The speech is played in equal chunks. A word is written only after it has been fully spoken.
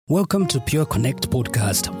Welcome to Pure Connect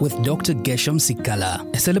podcast with Dr. Gershom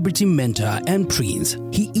Sikala, a celebrity mentor and prince.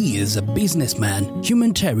 He is a businessman,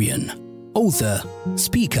 humanitarian, author,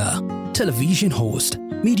 speaker, television host,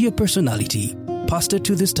 media personality, pastor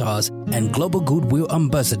to the stars, and global goodwill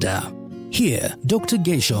ambassador. Here, Dr.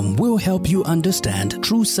 Gershom will help you understand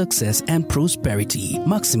true success and prosperity,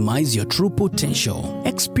 maximize your true potential,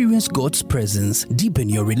 experience God's presence, deepen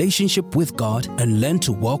your relationship with God, and learn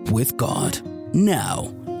to walk with God.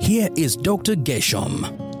 Now, here is Dr. Gershom.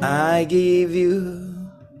 I give you,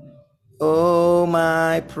 oh,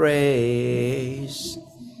 my praise.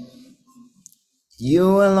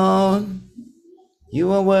 You alone,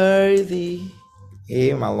 you are worthy.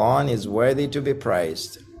 Him alone is worthy to be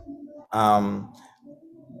praised. I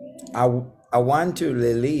want to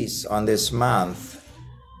release on this month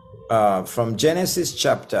from Genesis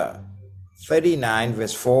chapter 39,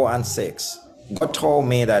 verse 4 and 6. God told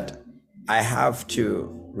me that I have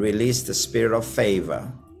to release the spirit of favor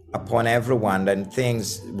upon everyone, and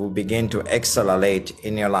things will begin to accelerate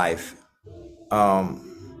in your life. I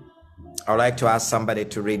would like to ask somebody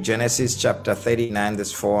to read Genesis chapter 39,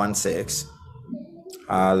 verse 4 and 6.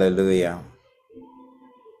 Hallelujah.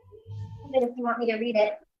 If you want me to read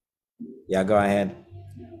it. Yeah, go ahead.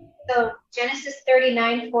 So Genesis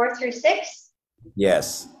 39, 4 through 6?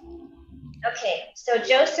 Yes. Okay, so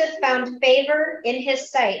Joseph found favor in his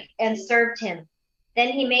sight and served him. Then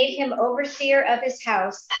he made him overseer of his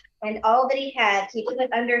house, and all that he had he put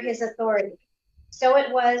under his authority. So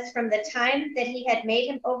it was from the time that he had made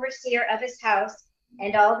him overseer of his house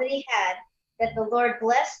and all that he had, that the Lord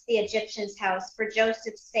blessed the Egyptian's house for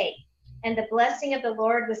Joseph's sake. And the blessing of the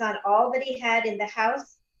Lord was on all that he had in the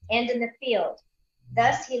house and in the field.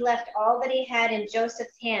 Thus he left all that he had in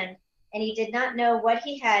Joseph's hand, and he did not know what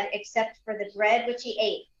he had except for the bread which he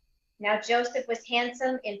ate. Now Joseph was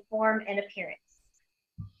handsome in form and appearance.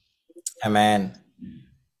 Amen.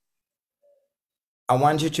 I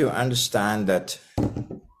want you to understand that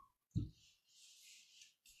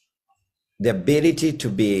the ability to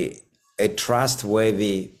be a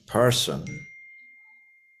trustworthy person,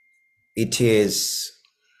 it is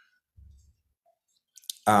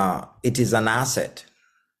an asset.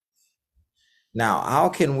 Now, how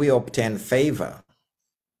can we obtain favor?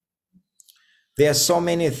 There are so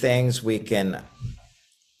many things we can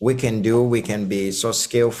do. We can be so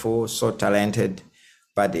skillful, so talented,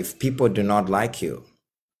 but if people do not like you,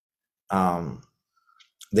 there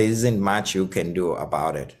isn't much you can do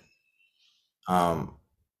about it. I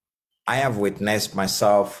have witnessed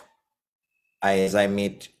myself as I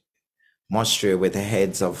meet mostly with the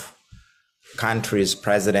heads of countries,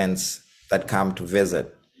 presidents that come to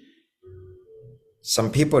visit.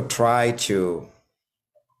 Some people try to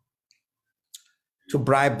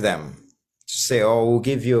bribe them, to say, oh, we'll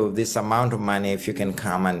give you this amount of money if you can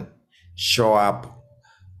come and show up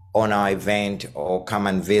on our event or come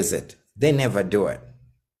and visit. They never do it.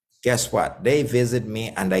 Guess what? They visit me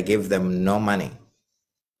and I give them no money.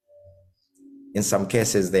 In some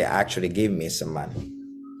cases, they actually give me some money.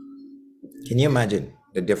 Can you imagine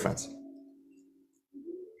the difference?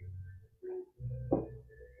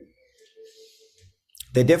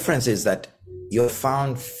 The difference is that you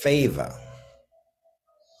found favor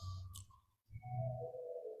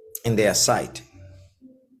in their sight.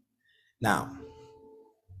 Now,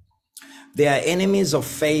 there are enemies of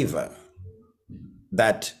favor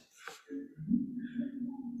that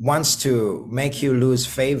wants to make you lose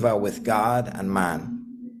favor with God and man.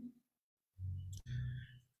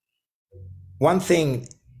 One thing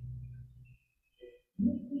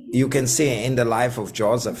you can see in the life of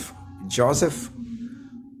Joseph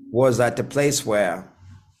was at a place where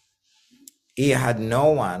he had no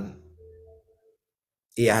one,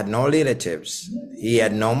 he had no relatives, he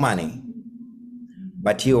had no money,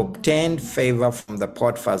 but he obtained favor from the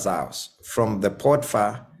Potiphar's house, from the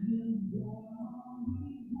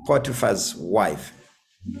Potiphar's wife.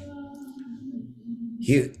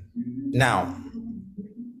 Now,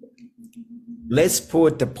 let's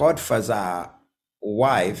put the Potiphar's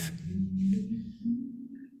wife,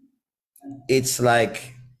 it's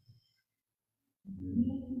like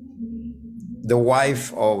the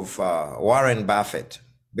wife of Warren Buffett,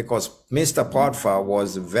 because Mr. Potiphar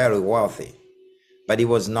was very wealthy, but he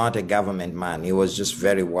was not a government man. He was just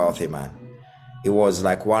very wealthy man. He was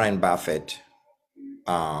like Warren Buffett.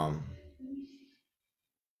 Warren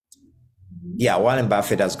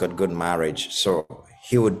Buffett has got good marriage, so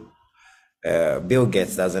he would. Bill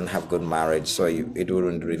Gates doesn't have good marriage, so it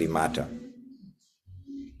wouldn't really matter.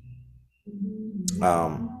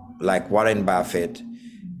 Like Warren Buffett,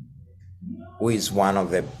 who is one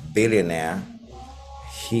of the billionaire,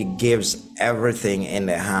 he gives everything in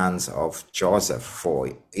the hands of Joseph for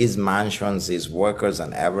his mansions, his workers,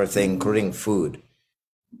 and everything, including food.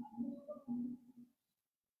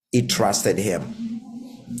 He trusted him.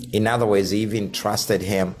 In other words, he even trusted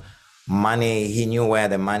him. Money, he knew where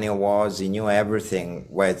the money was. He knew everything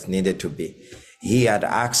where it needed to be. He had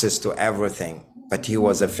access to everything, but he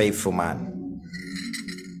was a faithful man.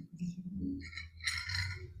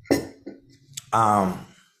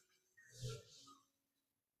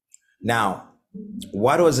 Now,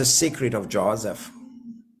 what was the secret of Joseph?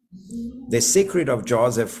 The secret of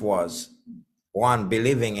Joseph was, one,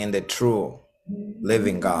 believing in the true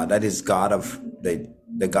living God, that is God of the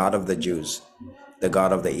God of the Jews, the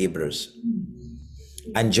God of the Hebrews.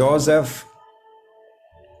 And Joseph,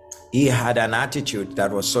 he had an attitude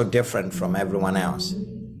that was so different from everyone else.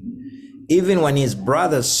 Even when his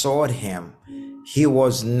brothers saw him, he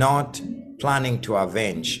was not planning to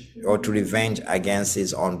avenge or to revenge against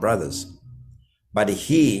his own brothers, but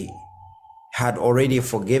he had already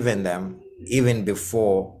forgiven them even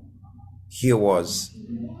before he was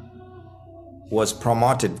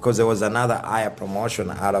promoted, because there was another higher promotion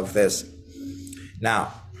out of this.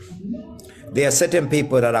 Now, there are certain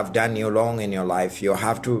people that have done you wrong in your life. You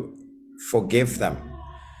have to forgive them.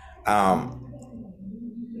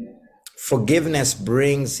 Forgiveness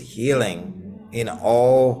brings healing in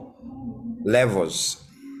all levels.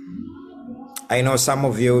 I know some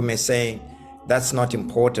of you may say, that's not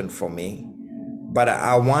important for me, but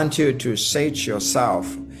I want you to say to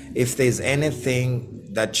yourself, if there's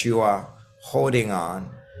anything that you are holding on,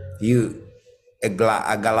 a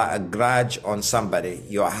grudge on somebody,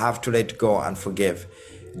 you have to let go and forgive.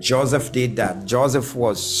 Joseph did that. Joseph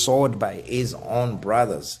was sold by his own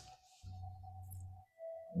brothers,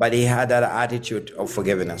 but he had that attitude of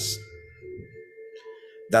forgiveness.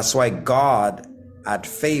 That's why God had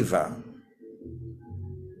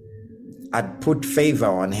put favor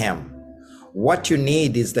on him. What you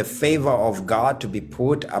need is the favor of God to be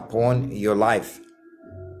put upon your life.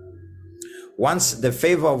 Once the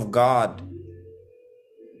favor of God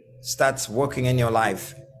starts working in your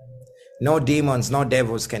life, no demons, no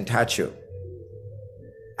devils can touch you.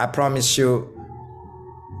 I promise you,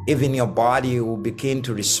 even your body will begin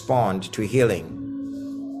to respond to healing.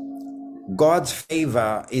 God's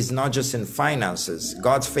favor is not just in finances.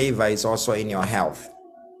 God's favor is also in your health.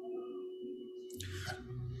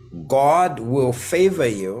 God will favor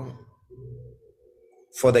you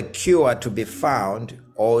for the cure to be found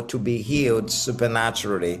or to be healed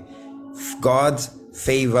supernaturally. God's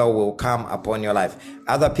favor will come upon your life.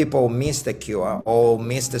 Other people miss the cure or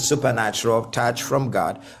miss the supernatural touch from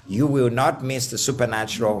God. You will not miss the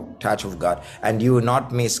supernatural touch of God, and you will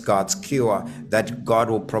not miss God's cure that God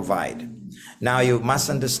will provide. Now you must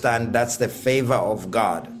understand that's the favor of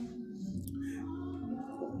God.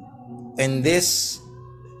 In this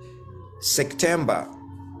September,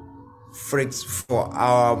 for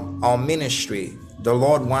our ministry, the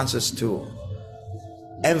Lord wants us to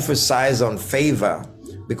emphasize on favor,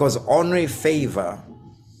 because only favor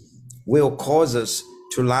will cause us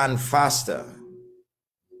to learn faster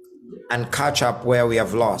and catch up where we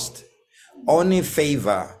have lost. Only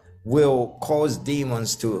favor will cause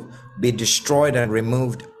demons to be destroyed and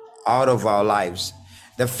removed out of our lives.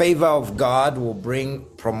 The favor of God will bring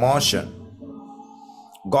promotion.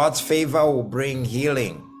 God's favor will bring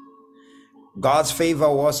healing. God's favor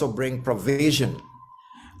will also bring provision.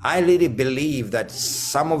 I really believe that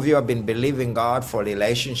some of you have been believing God for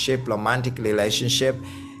relationship, romantic relationship.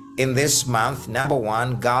 In this month, number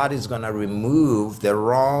one, God is going to remove the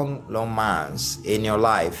wrong romance in your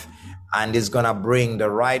life and is going to bring the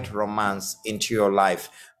right romance into your life,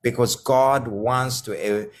 because God wants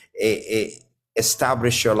to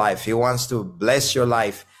establish your life. He wants to bless your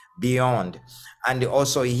life beyond. And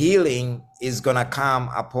also healing is going to come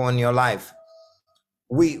upon your life.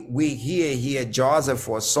 We hear here Joseph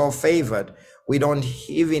was so favored. We don't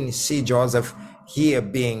even see Joseph here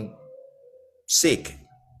being sick.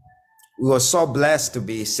 We were so blessed to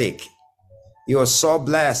be sick. You were so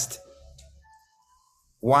blessed.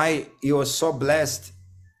 Why you are so blessed?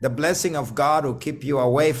 The blessing of God will keep you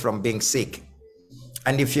away from being sick.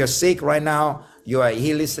 And if you're sick right now, you are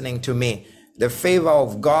here listening to me, the favor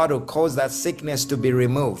of God will cause that sickness to be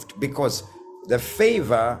removed, because the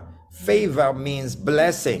favor means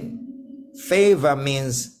blessing. Favor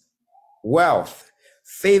means wealth.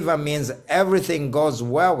 Favor means everything goes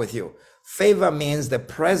well with you. Favor means the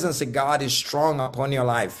presence of God is strong upon your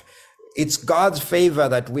life. It's God's favor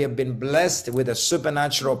that we have been blessed with a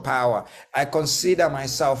supernatural power. I consider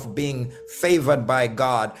myself being favored by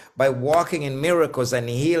God by walking in miracles and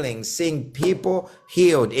healing, seeing people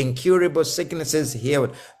healed, incurable sicknesses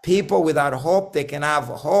healed. People without hope, they can have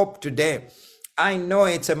hope today. I know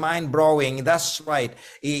it's a mind-blowing. That's right.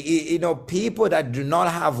 You know, people that do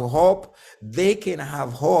not have hope, they can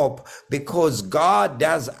have hope because God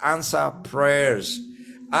does answer prayers.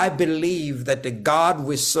 I believe that the God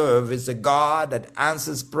we serve is a God that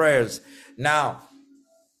answers prayers. Now,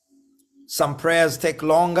 some prayers take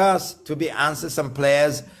longer to be answered. Some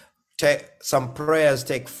prayers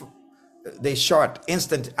take they short,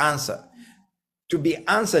 instant answer. To be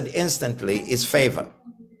answered instantly is favor.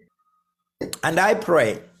 And I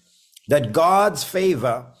pray that God's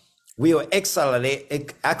favor will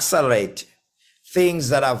accelerate things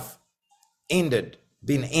that have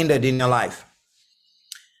been hindered in your life.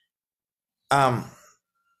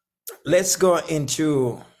 Let's go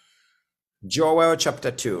into Joel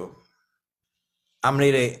chapter 2. I'm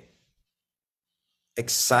really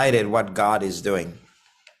excited what God is doing.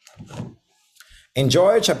 In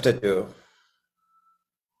Joel chapter 2,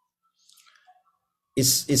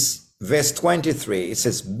 it's verse 23. It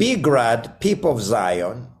says, "Be glad, people of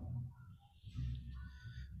Zion.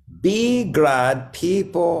 Be glad,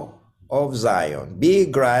 people of Zion. Be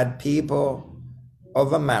glad, people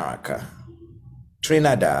of America."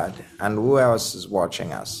 Trinidad, and who else is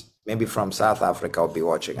watching us? Maybe from South Africa will be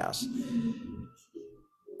watching us.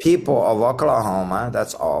 People of Oklahoma,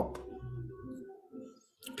 that's up.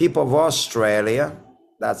 People of Australia,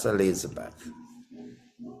 that's Elizabeth.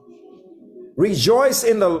 Rejoice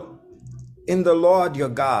in the Lord your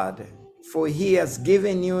God, for he has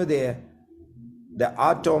given you the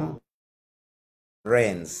autumn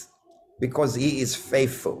rains, because he is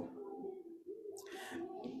faithful.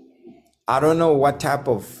 I don't know what type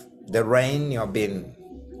of the rain you've been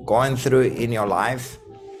going through in your life.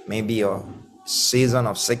 Maybe your season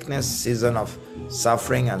of sickness, season of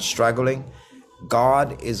suffering and struggling.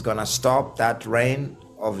 God is going to stop that rain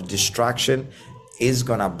of destruction. He's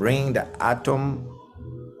going to bring the autumn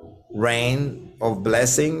rain of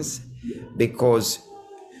blessings, because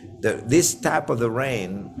this type of the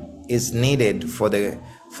rain is needed for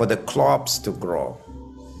the crops to grow.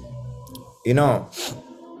 You know,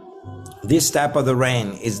 this type of the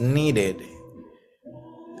rain is needed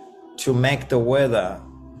to make the weather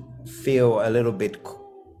feel a little bit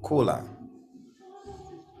cooler.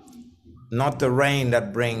 Not the rain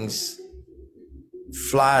that brings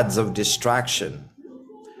floods of destruction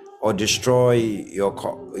or destroy your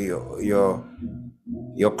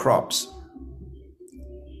crops.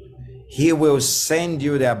 He will send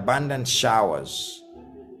you the abundant showers,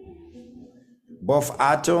 both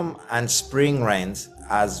autumn and spring rains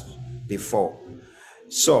as before.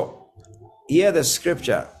 So here the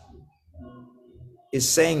scripture is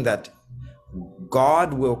saying that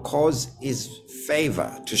God will cause his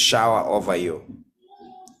favor to shower over you.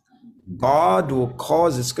 God will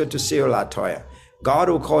cause, it's good to see you, Latoya. God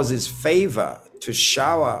will cause his favor to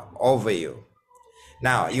shower over you.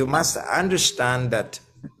 Now, you must understand that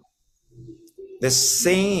the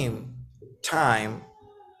same time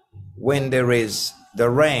when there is the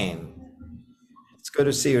rain, it's good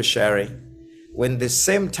to see you, Sherry. When the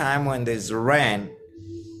same time when there's rain,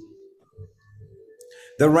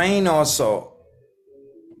 the rain also,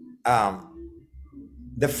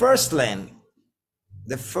 the first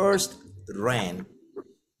rain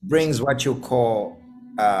brings what you call,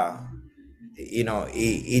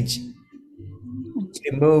 it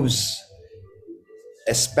removes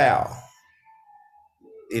a spell.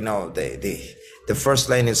 You know, the first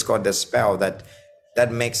rain is called the spell that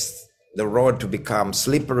makes the road to become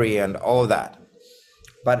slippery and all that.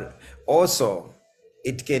 But also,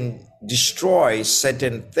 it can destroy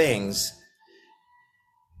certain things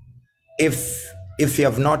if you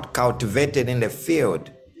have not cultivated in the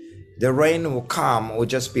field. The rain will come, will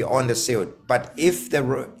just be on the field. But if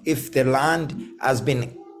the land has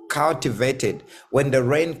been cultivated, when the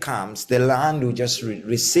rain comes, the land will just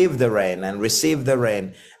receive the rain, and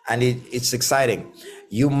it's exciting.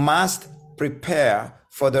 You must prepare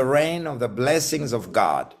for the rain of the blessings of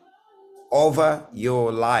God over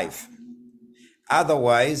your life.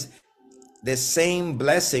 Otherwise, the same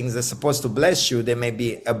blessings that's supposed to bless you, there may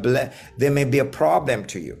be a problem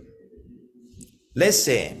to you. Let's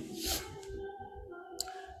say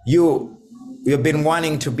you've been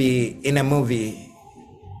wanting to be in a movie,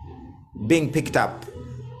 being picked up,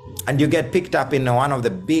 and you get picked up in one of the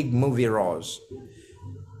big movie roles.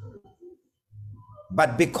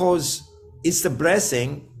 But because it's the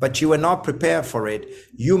blessing, but you were not prepared for it.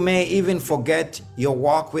 You may even forget your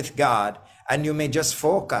walk with God, and you may just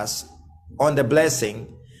focus on the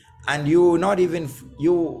blessing, and you will not even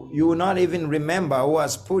remember who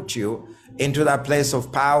has put you into that place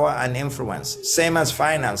of power and influence. Same as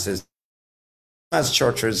finances, as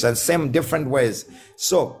churches, and same different ways.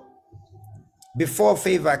 So before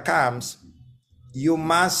favor comes, you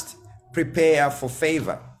must prepare for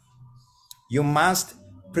favor. You must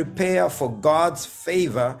prepare for God's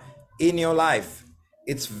favor in your life.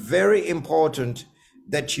 It's very important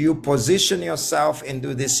that you position yourself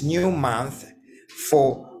into this new month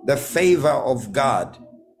for the favor of God.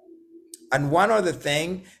 And one other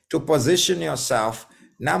thing to position yourself,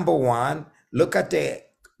 number one, look at the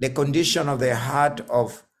condition of the heart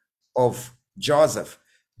of Joseph.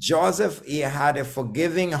 Joseph, he had a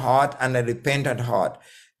forgiving heart and a repentant heart.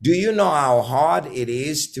 Do you know how hard it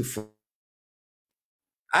is to forgive?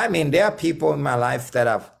 I mean, there are people in my life that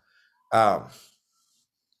have,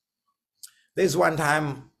 there's one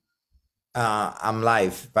time I'm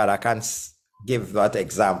live, but I can't give that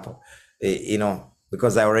example,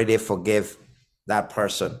 because I already forgave that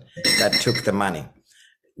person that took the money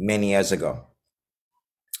many years ago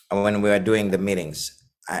when we were doing the meetings.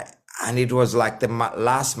 And it was like the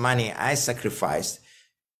last money I sacrificed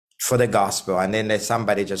for the gospel, and then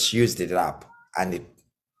somebody just used it up, and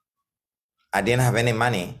I didn't have any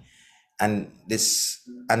money, and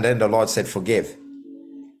then the Lord said, forgive.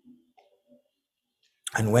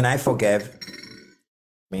 And when I forgave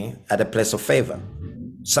me at a place of favor,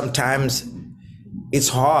 sometimes it's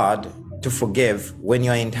hard to forgive when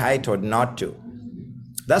you're entitled not to.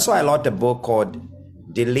 That's why I wrote a book called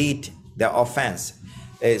Delete the Offense.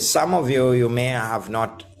 Some of you may have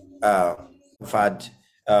not had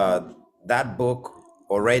that book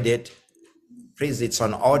or read it. Please, it's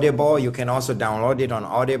on Audible. You can also download it on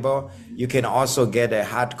Audible. You can also get a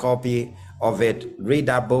hard copy of it. Read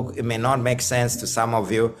that book. It may not make sense to some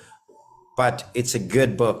of you, but it's a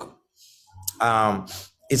good book.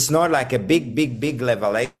 It's not like a big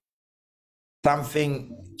revelation.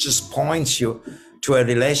 Something just points you to a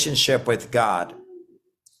relationship with God.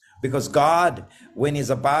 Because God, when He's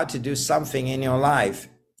about to do something in your life,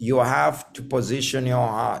 you have to position your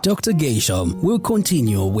heart. Dr. Gesham will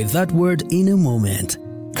continue with that word in a moment.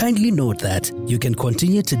 Kindly note that you can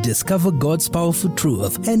continue to discover God's powerful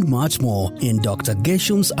truth and much more in Dr.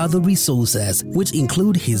 Gesham's other resources, which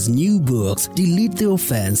include his new books, Delete the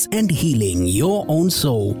Offense and Healing Your Own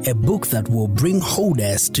Soul, a book that will bring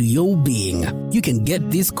wholeness to your being. You can get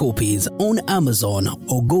these copies on Amazon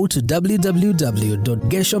or go to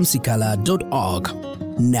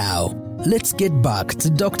www.geshamsikala.org. Now, let's get back to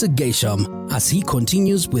Dr. Gesham as he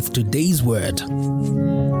continues with today's word.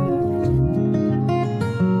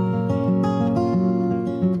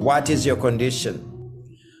 What is your condition?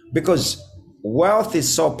 Because wealth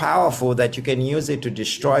is so powerful that you can use it to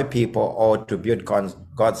destroy people or to build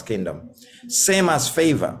God's kingdom. Same as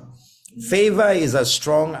favor. Favor is as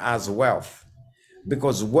strong as wealth,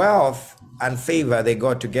 because wealth and favor, they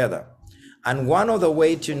go together. And one of the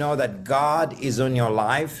ways to know that God is on your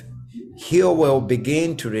life, He will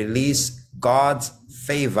begin to release God's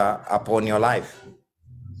favor upon your life.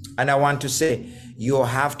 And I want to say, you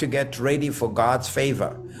have to get ready for God's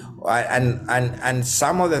favor. And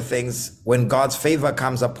some of the things, when God's favor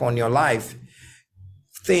comes upon your life,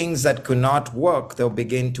 things that could not work, they'll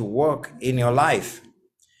begin to work in your life.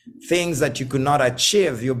 Things that you could not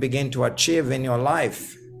achieve, you'll begin to achieve in your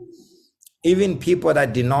life. Even people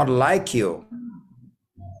that did not like you,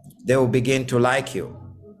 they will begin to like you.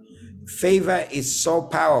 Favor is so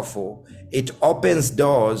powerful. It opens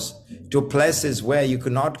doors to places where you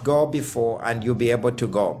could not go before, and you'll be able to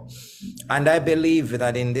go. And I believe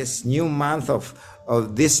that in this new month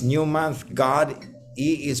God,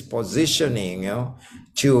 He is positioning you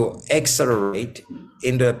to accelerate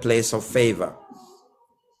into a place of favor.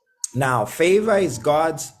 Now, favor is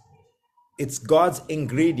God's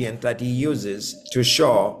ingredient that He uses to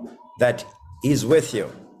show that He's with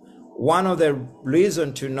you. One of the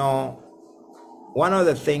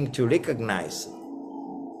things to recognize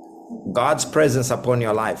God's presence upon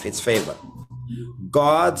your life, it's favor.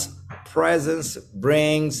 God's presence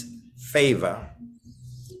brings favor,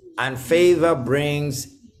 and favor brings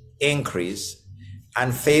increase,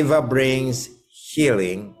 and favor brings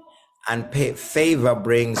healing, and favor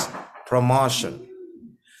brings promotion.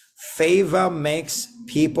 Favor makes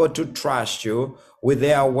people to trust you with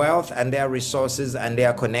their wealth and their resources and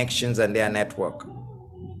their connections and their network.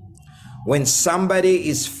 When somebody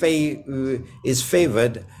is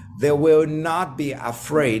favored, they will not be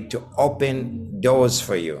afraid to open doors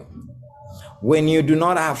for you. When you do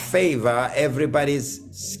not have favor, everybody's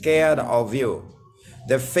scared of you.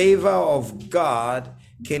 The favor of God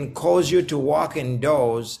can cause you to walk in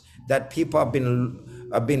doors that people have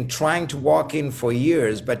been trying to walk in for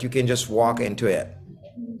years, but you can just walk into it.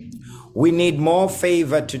 We need more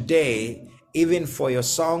favor today, even for your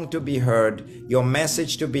song to be heard, your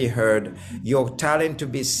message to be heard, your talent to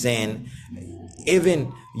be seen.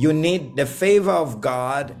 Even you need the favor of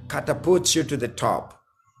God catapults you to the top.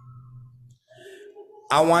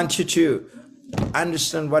 I want you to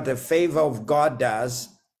understand what the favor of God does.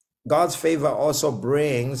 God's favor also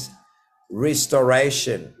brings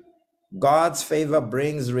restoration. God's favor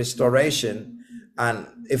brings restoration. And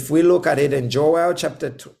if we look at it in Joel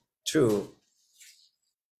chapter 2,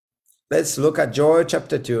 let's look at Joel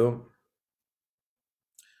chapter 2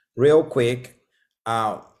 real quick.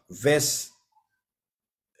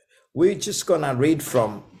 We're just gonna read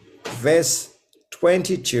from verse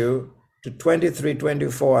 22 to 23,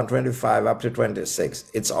 24, and 25 up to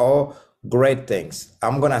 26. It's all great things.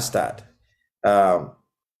 I'm gonna start. Or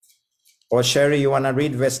Sherry, you wanna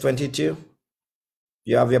read verse 22?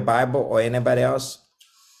 You have your Bible, or anybody else?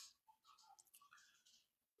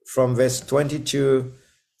 From verse 22,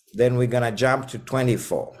 then we're gonna jump to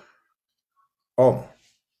 24. Let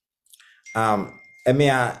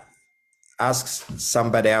me ask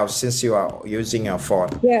somebody else, since you are using your phone.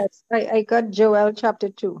 Yes, I got Joel chapter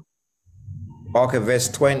 2. Okay, verse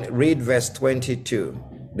 20. Read verse 22,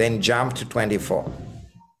 then jump to 24.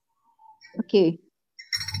 Okay.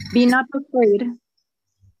 Be not afraid,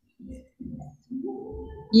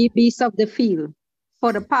 ye beasts of the field,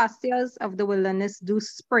 for the pastures of the wilderness do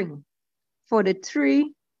spring. For the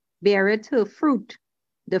tree beareth her fruit,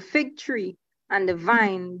 the fig tree and the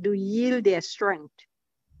vine do yield their strength.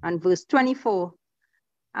 And verse 24,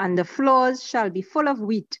 and the floors shall be full of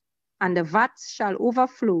wheat, and the vats shall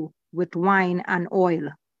overflow with wine and oil.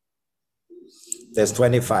 Verse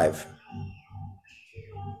 25.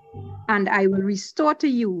 And I will restore to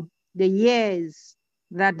you the years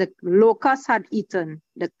that the locust had eaten,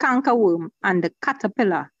 the cankerworm and the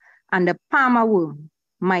caterpillar and the palmer worm,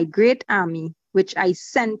 my great army, which I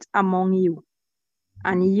sent among you.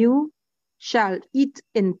 And you shall eat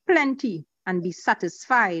in plenty and be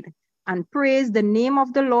satisfied, and praise the name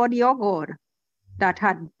of the Lord your God, that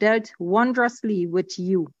had dealt wondrously with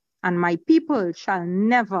you, and my people shall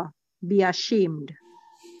never be ashamed.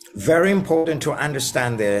 Very important to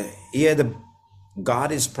understand there. Here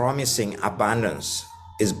God is promising abundance,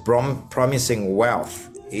 is promising wealth,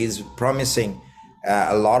 is promising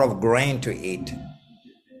a lot of grain to eat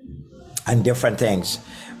and different things.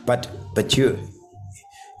 But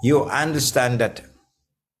you understand that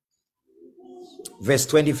verse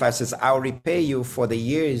 25 says, I'll repay you for the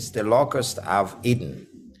years the locusts have eaten.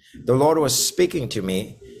 The Lord was speaking to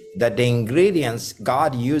me that the ingredients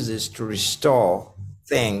God uses to restore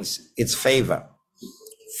things, it's favor.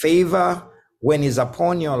 Favor, when it's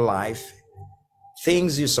upon your life,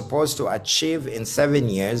 things you're supposed to achieve in 7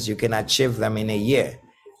 years, you can achieve them in a year.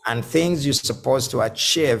 And things you're supposed to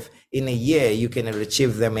achieve in a year, you can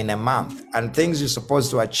achieve them in a month. And things you're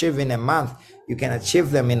supposed to achieve in a month, you can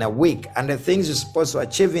achieve them in a week. And the things you're supposed to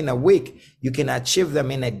achieve in a week, you can achieve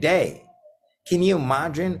them in a day. Can you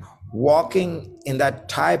imagine walking in that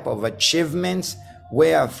type of achievements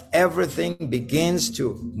where everything begins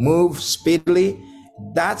to move speedily?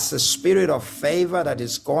 That's the spirit of favor that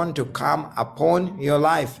is going to come upon your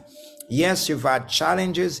life. Yes, you've had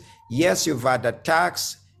challenges. Yes, you've had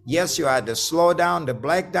attacks. Yes, you had the slowdown, the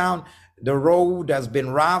breakdown. The road has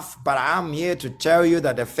been rough, but I'm here to tell you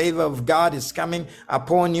that the favor of God is coming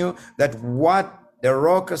upon you, that what the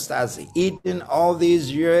locust has eaten all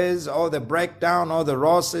these years, all the breakdown, all the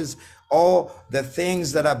losses, all the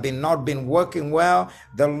things that have not been working well,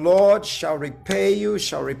 the Lord shall repay you,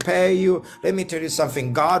 shall repair you. Let me tell you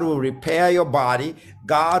something. God will repair your body.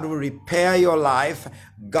 God will repair your life.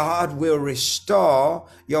 God will restore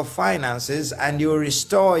your finances, and you will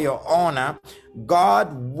restore your honor.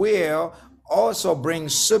 God will also bring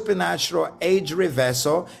supernatural age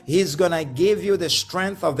reversal. He's going to give you the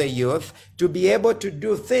strength of the youth to be able to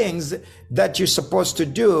do things that you're supposed to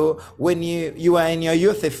do when you are in your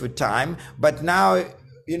youthful time. But now,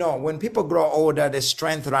 you know, when people grow older, the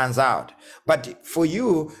strength runs out. But for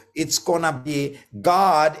you, it's going to be,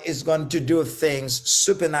 God is going to do things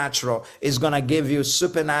supernatural. It's going to give you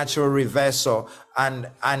supernatural reversal and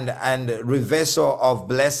reversal of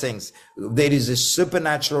blessings. There is a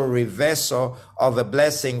supernatural reversal of a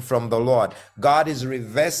blessing from the Lord. God is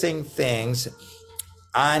reversing things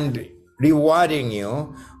and rewarding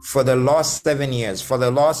you for the last 7 years, for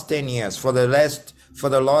the last 10 years, for the last for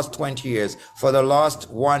the last 20 years, for the last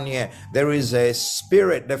 1 year. There is a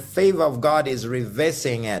spirit, the favor of God is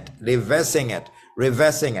reversing it.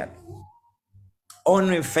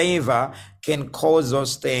 Only favor can cause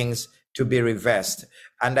those things to be reversed.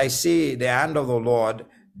 And I see the hand of the Lord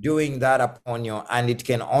doing that upon you, and it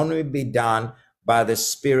can only be done by the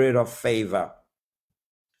spirit of favor.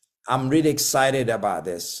 I'm really excited about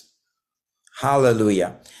this.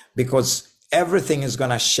 Hallelujah. Because everything is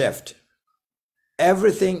going to shift.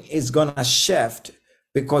 Everything is going to shift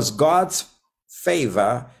because God's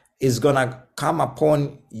favor is going to come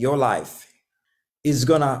upon your life. Is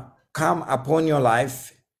going to come upon your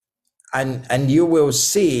life, and you will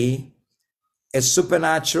see a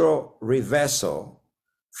supernatural reversal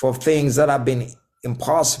for things that have been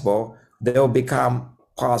impossible. They will become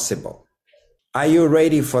possible. Are you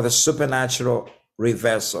ready for the supernatural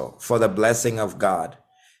reversal, for the blessing of God?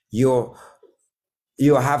 You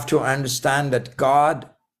have to understand that God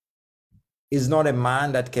is not a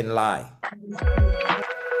man that can lie.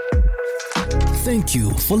 Thank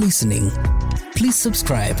you for listening. Please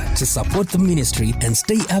subscribe to support the ministry and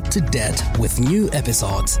stay up to date with new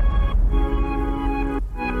episodes.